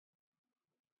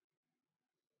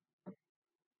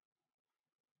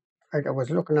I was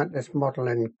looking at this model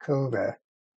in Cura.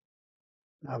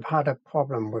 I've had a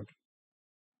problem with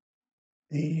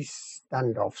these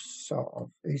standoffs, sort of.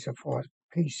 These are for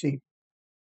PCB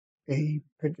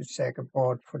printed circuit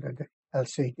board for the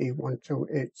LCD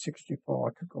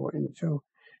 12864 to go into,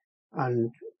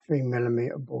 and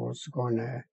 3mm balls to go in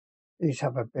there. These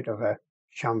have a bit of a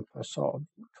chamfer sort of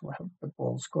to help the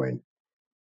balls go in,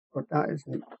 but that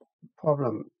isn't the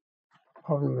problem. The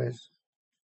problem is,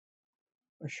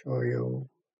 I'll show you,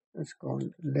 let's go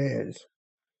into layers.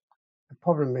 The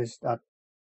problem is that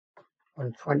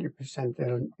on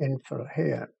 20% infill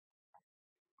here,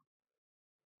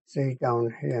 see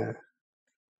down here,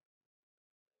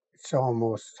 it's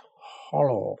almost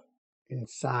hollow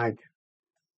inside.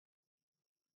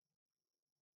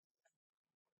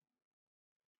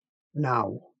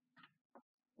 Now,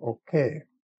 okay,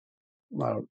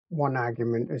 well, one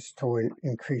argument is to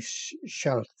increase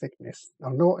shell thickness. Now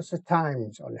notice the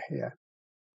times on here,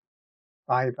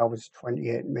 5 hours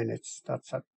 28 minutes,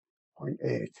 that's at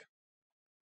 0.8,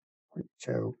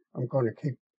 0.2. I'm going to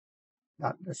keep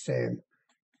that the same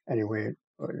anyway,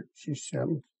 but just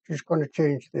going to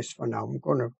change this for now. I'm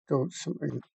going to do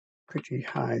something pretty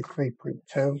high,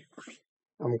 3.2.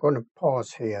 I'm going to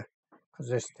pause here because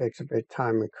this takes a bit of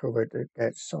time and Cura to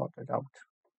get sorted out.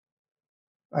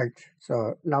 Right,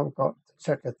 so now I've got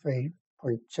set to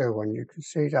 3.2 and you can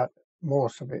see that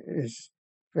most of it is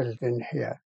filled in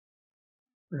here.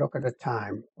 Look at the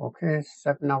time, okay,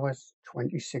 7 hours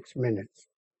 26 minutes.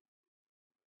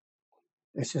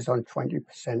 This is on 20%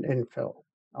 infill.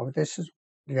 Now this is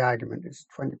the argument, is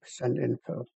 20%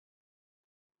 infill.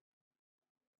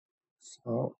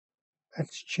 So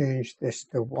let's change this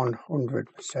to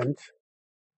 100%.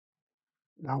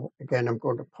 Now again I'm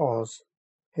going to pause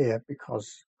here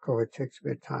because Cura takes a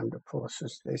bit of time to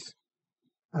process this.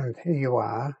 And here you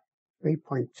are,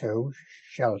 3.2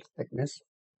 shell thickness.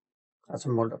 That's a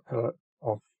multiple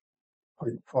of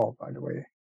 0.4, by the way,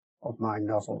 of my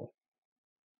nozzle.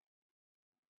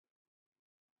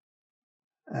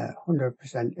 100%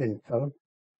 infill,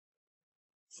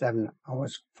 7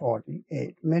 hours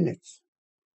 48 minutes.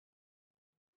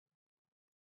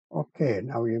 Okay,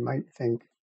 now you might think,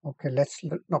 okay, let's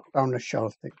knock down the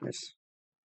shell thickness.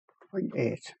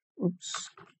 0.8. Oops.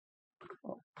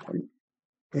 Oh,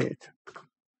 0.8.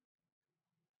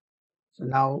 So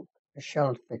now the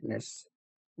shell thickness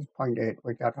is 0.8.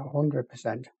 We got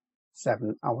 100%,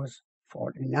 7 hours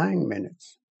 49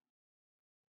 minutes.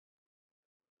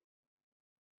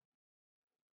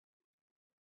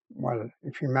 Well,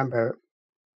 if you remember,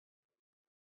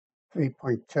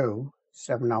 3.2,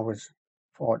 7 hours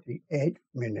 48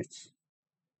 minutes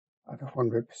at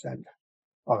 100%.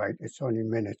 All right, it's only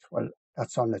minutes. Well,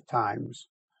 that's on the times.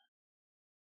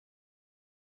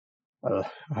 Well,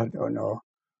 I don't know.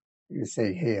 You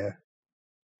see here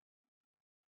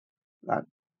that,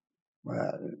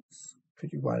 well, it's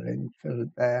pretty well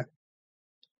infilled there.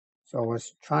 So I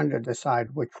was trying to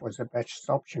decide which was the best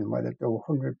option, whether to do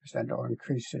 100% or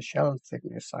increase the shell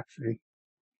thickness, actually.